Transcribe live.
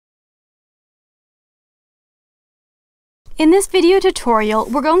In this video tutorial,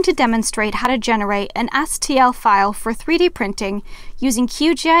 we're going to demonstrate how to generate an STL file for 3D printing using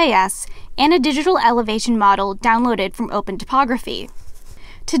QGIS and a digital elevation model downloaded from OpenTopography.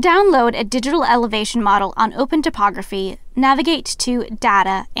 To download a digital elevation model on OpenTopography, navigate to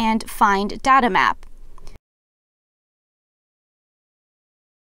Data and find Data Map.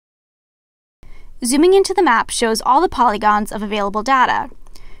 Zooming into the map shows all the polygons of available data.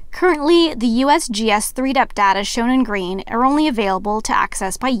 Currently, the USGS 3DEP data shown in green are only available to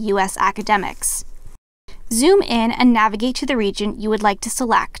access by US academics. Zoom in and navigate to the region you would like to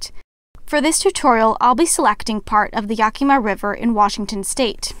select. For this tutorial, I'll be selecting part of the Yakima River in Washington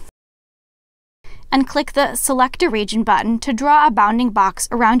State. And click the Select a Region button to draw a bounding box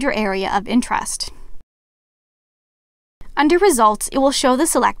around your area of interest. Under Results, it will show the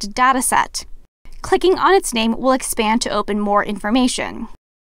selected dataset. Clicking on its name will expand to open more information.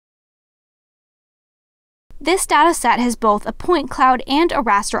 This dataset has both a point cloud and a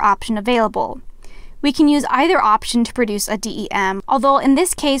raster option available. We can use either option to produce a DEM, although in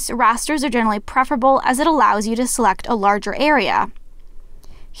this case, rasters are generally preferable as it allows you to select a larger area.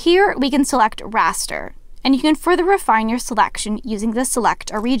 Here, we can select raster, and you can further refine your selection using the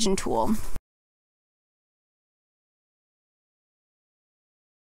Select a Region tool.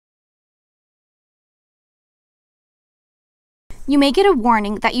 You may get a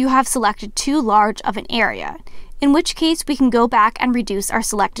warning that you have selected too large of an area, in which case we can go back and reduce our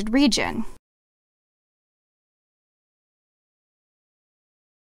selected region.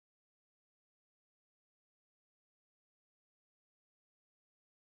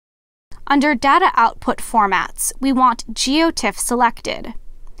 Under Data Output Formats, we want GeoTIFF selected.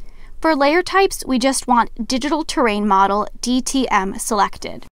 For layer types, we just want Digital Terrain Model DTM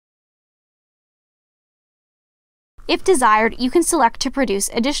selected. If desired, you can select to produce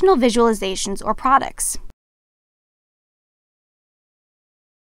additional visualizations or products.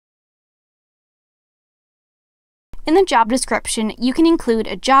 In the job description, you can include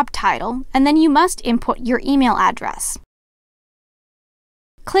a job title, and then you must input your email address.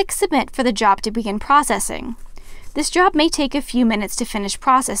 Click Submit for the job to begin processing. This job may take a few minutes to finish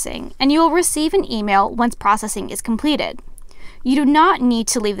processing, and you will receive an email once processing is completed. You do not need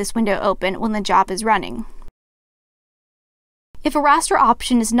to leave this window open when the job is running. If a raster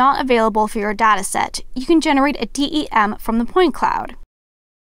option is not available for your dataset, you can generate a DEM from the point cloud.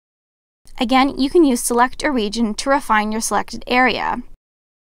 Again, you can use Select a Region to refine your selected area.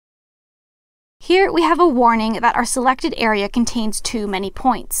 Here we have a warning that our selected area contains too many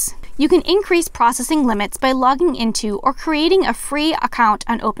points. You can increase processing limits by logging into or creating a free account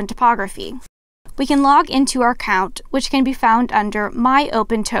on OpenTopography. We can log into our account, which can be found under My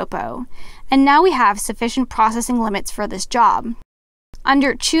OpenTopo, and now we have sufficient processing limits for this job.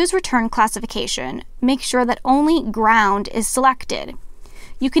 Under Choose Return Classification, make sure that only ground is selected.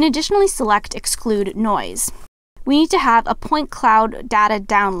 You can additionally select Exclude Noise. We need to have a point cloud data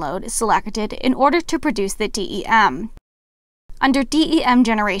download selected in order to produce the DEM. Under DEM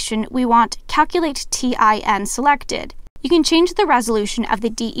generation, we want Calculate TIN selected. You can change the resolution of the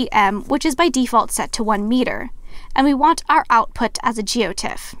DEM, which is by default set to 1 meter, and we want our output as a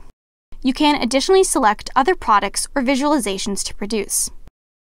GeoTIFF. You can additionally select other products or visualizations to produce.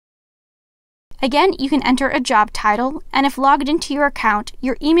 Again, you can enter a job title, and if logged into your account,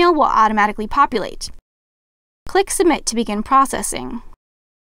 your email will automatically populate. Click Submit to begin processing.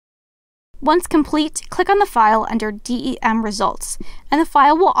 Once complete, click on the file under DEM Results, and the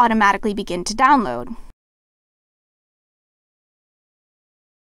file will automatically begin to download.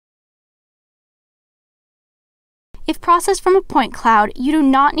 If processed from a point cloud, you do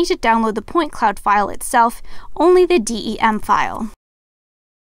not need to download the point cloud file itself, only the DEM file.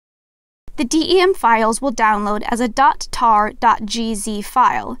 The DEM files will download as a .tar.gz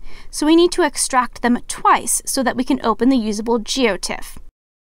file, so we need to extract them twice so that we can open the usable GeoTIFF.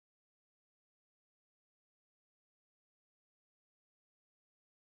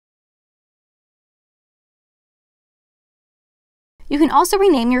 You can also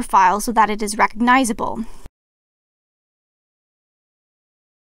rename your file so that it is recognizable.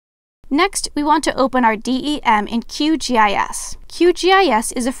 Next, we want to open our DEM in QGIS.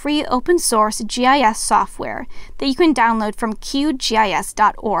 QGIS is a free open-source GIS software that you can download from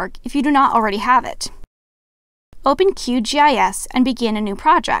qgis.org if you do not already have it. Open QGIS and begin a new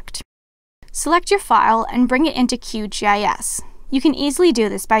project. Select your file and bring it into QGIS. You can easily do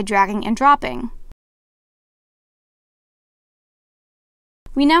this by dragging and dropping.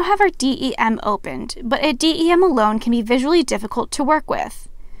 We now have our DEM opened, but a DEM alone can be visually difficult to work with.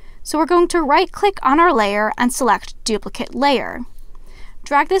 So we're going to right-click on our layer and select Duplicate Layer.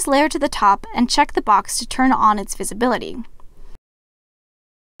 Drag this layer to the top and check the box to turn on its visibility.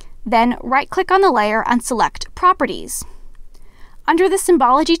 Then right-click on the layer and select Properties. Under the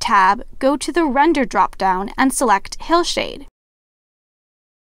Symbology tab, go to the Render drop-down and select Hillshade.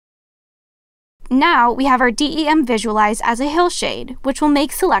 Now we have our DEM visualized as a hillshade, which will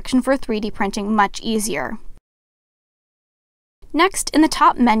make selection for 3D printing much easier. Next, in the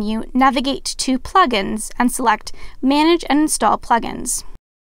top menu, navigate to Plugins and select Manage and Install Plugins.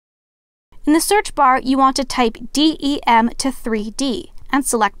 In the search bar, you want to type DEM to 3D and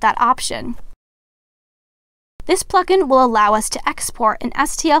select that option. This plugin will allow us to export an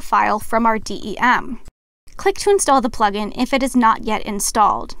STL file from our DEM. Click to install the plugin if it is not yet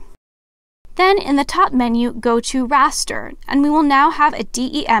installed. Then, in the top menu, go to Raster, and we will now have a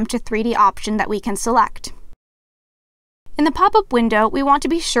DEM to 3D option that we can select. In the pop-up window, we want to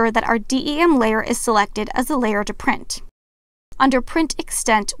be sure that our DEM layer is selected as the layer to print. Under Print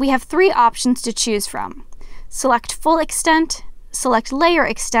Extent, we have 3 options to choose from: Select Full Extent, Select Layer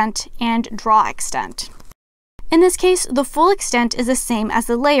Extent, and Draw Extent. In this case, the full extent is the same as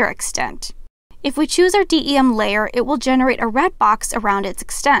the layer extent. If we choose our DEM layer, it will generate a red box around its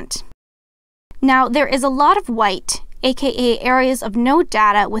extent. Now, there is a lot of white, aka areas of no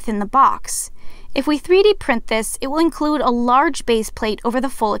data, within the box. If we 3D print this, it will include a large base plate over the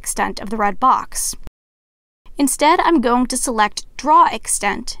full extent of the red box. Instead, I'm going to select Draw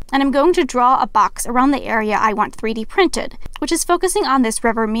Extent, and I'm going to draw a box around the area I want 3D printed, which is focusing on this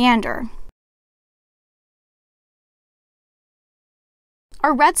river meander.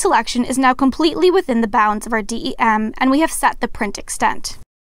 Our red selection is now completely within the bounds of our DEM, and we have set the print extent.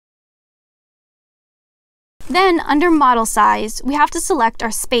 Then, under Model Size, we have to select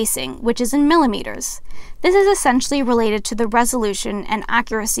our spacing, which is in millimeters. This is essentially related to the resolution and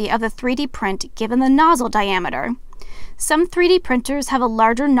accuracy of the 3D print given the nozzle diameter. Some 3D printers have a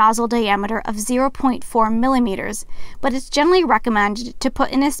larger nozzle diameter of 0.4 millimeters, but it's generally recommended to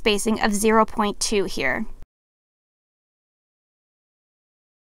put in a spacing of 0.2 here.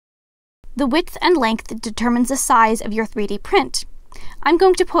 The width and length determines the size of your 3D print. I'm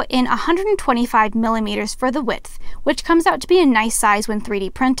going to put in 125 millimeters for the width, which comes out to be a nice size when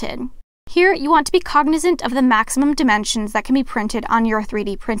 3D printed. Here, you want to be cognizant of the maximum dimensions that can be printed on your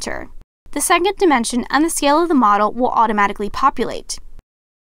 3D printer. The second dimension and the scale of the model will automatically populate.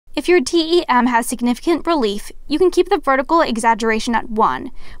 If your DEM has significant relief, you can keep the vertical exaggeration at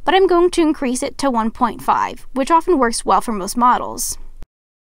 1, but I'm going to increase it to 1.5, which often works well for most models.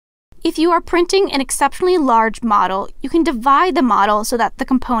 If you are printing an exceptionally large model, you can divide the model so that the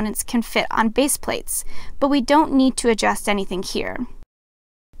components can fit on base plates, but we don't need to adjust anything here.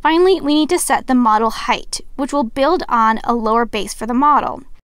 Finally, we need to set the model height, which will build on a lower base for the model.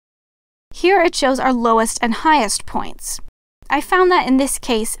 Here it shows our lowest and highest points. I found that in this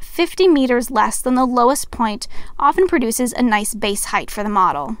case, 50 meters less than the lowest point often produces a nice base height for the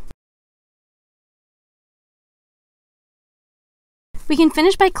model. We can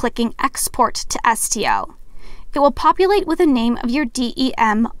finish by clicking Export to STL. It will populate with the name of your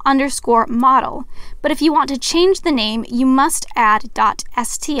DEM_model, but if you want to change the name, you must add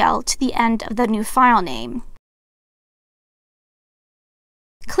 .stl to the end of the new file name.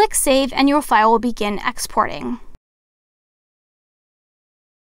 Click Save and your file will begin exporting.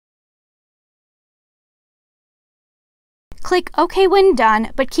 Click OK when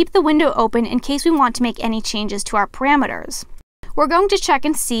done, but keep the window open in case we want to make any changes to our parameters. We're going to check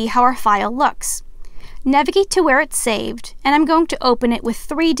and see how our file looks. Navigate to where it's saved, and I'm going to open it with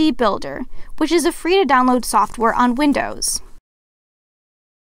 3D Builder, which is a free-to-download software on Windows.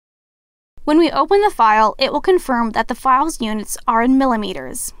 When we open the file, it will confirm that the file's units are in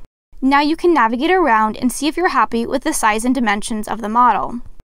millimeters. Now you can navigate around and see if you're happy with the size and dimensions of the model.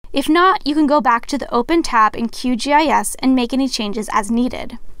 If not, you can go back to the Open tab in QGIS and make any changes as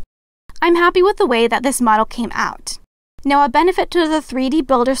needed. I'm happy with the way that this model came out. Now, a benefit to the 3D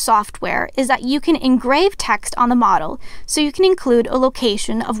Builder software is that you can engrave text on the model, so you can include a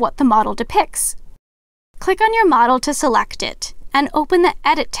location of what the model depicts. Click on your model to select it, and open the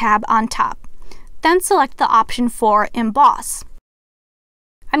Edit tab on top. Then select the option for Emboss.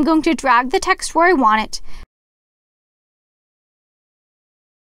 I'm going to drag the text where I want it,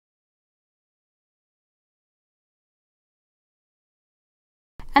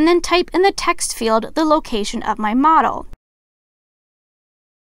 and then type in the text field the location of my model.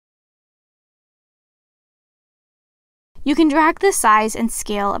 You can drag the size and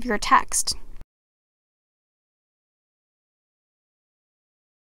scale of your text.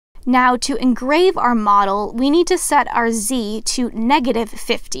 Now, to engrave our model, we need to set our Z to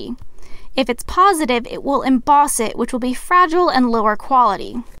 -50. If it's positive, it will emboss it, which will be fragile and lower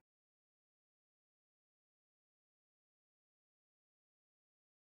quality.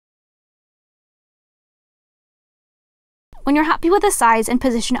 When you're happy with the size and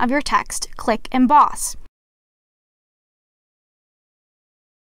position of your text, click Emboss.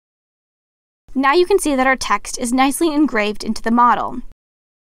 Now you can see that our text is nicely engraved into the model.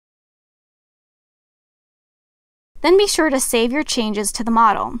 Then be sure to save your changes to the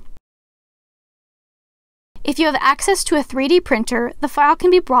model. If you have access to a 3D printer, the file can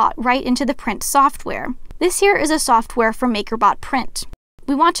be brought right into the print software. This here is a software from MakerBot Print.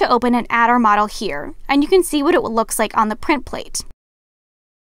 We want to open and add our model here, and you can see what it looks like on the print plate.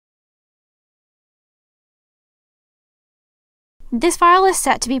 This file is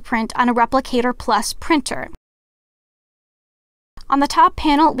set to be print on a Replicator Plus printer. On the top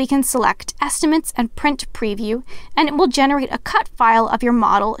panel, we can select Estimates and Print Preview, and it will generate a cut file of your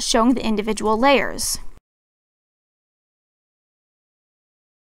model showing the individual layers.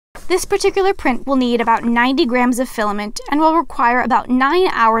 This particular print will need about 90 grams of filament and will require about 9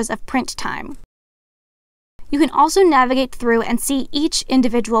 hours of print time. You can also navigate through and see each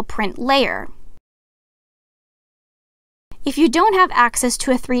individual print layer. If you don't have access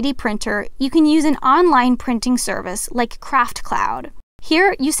to a 3D printer, you can use an online printing service like CraftCloud.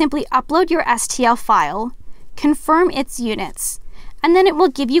 Here, you simply upload your STL file, confirm its units, and then it will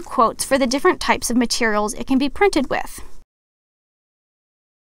give you quotes for the different types of materials it can be printed with.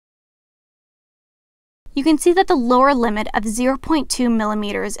 You can see that the lower limit of 0.2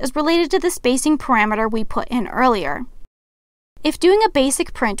 millimeters is related to the spacing parameter we put in earlier. If doing a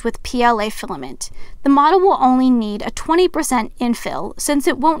basic print with PLA filament, the model will only need a 20% infill since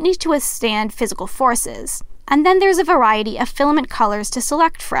it won't need to withstand physical forces. And then there's a variety of filament colors to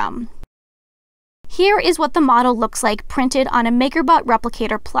select from. Here is what the model looks like printed on a MakerBot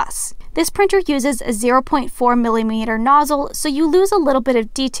Replicator Plus. This printer uses a 0.4 millimeter nozzle, so you lose a little bit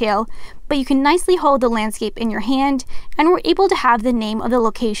of detail, but you can nicely hold the landscape in your hand, and we're able to have the name of the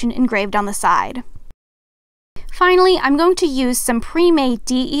location engraved on the side. Finally, I'm going to use some pre-made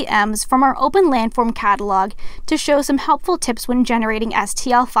DEMs from our Open Landform catalog to show some helpful tips when generating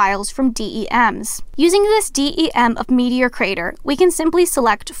STL files from DEMs. Using this DEM of Meteor Crater, we can simply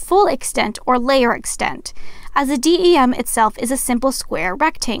select Full Extent or Layer Extent, as the DEM itself is a simple square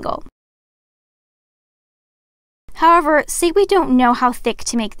rectangle. However, say we don't know how thick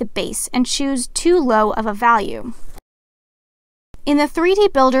to make the base and choose too low of a value. In the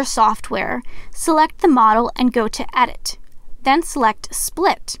 3D Builder software, select the model and go to Edit. Then select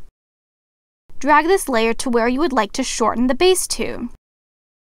Split. Drag this layer to where you would like to shorten the base to.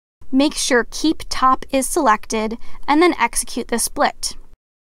 Make sure Keep Top is selected, and then execute the split.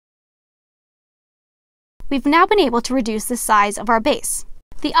 We've now been able to reduce the size of our base.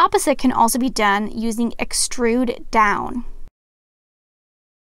 The opposite can also be done using Extrude Down.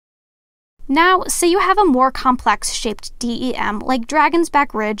 Now, say you have a more complex shaped DEM like Dragon's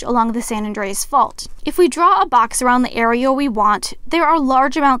Back Ridge along the San Andreas Fault. If we draw a box around the area we want, there are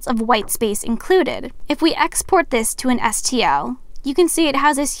large amounts of white space included. If we export this to an STL, you can see it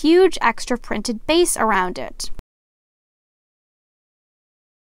has this huge extra printed base around it.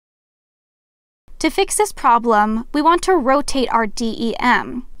 To fix this problem, we want to rotate our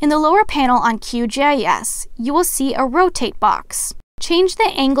DEM. In the lower panel on QGIS, you will see a rotate box. Change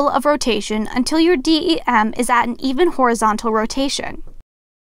the angle of rotation until your DEM is at an even horizontal rotation.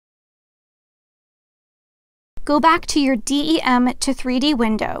 Go back to your DEM to 3D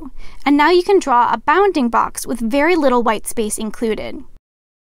window, and now you can draw a bounding box with very little white space included.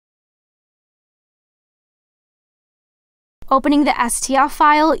 Opening the STL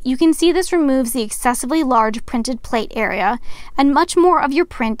file, you can see this removes the excessively large printed plate area, and much more of your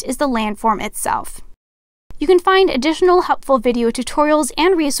print is the landform itself. You can find additional helpful video tutorials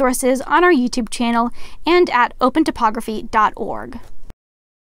and resources on our YouTube channel and at OpenTopography.org.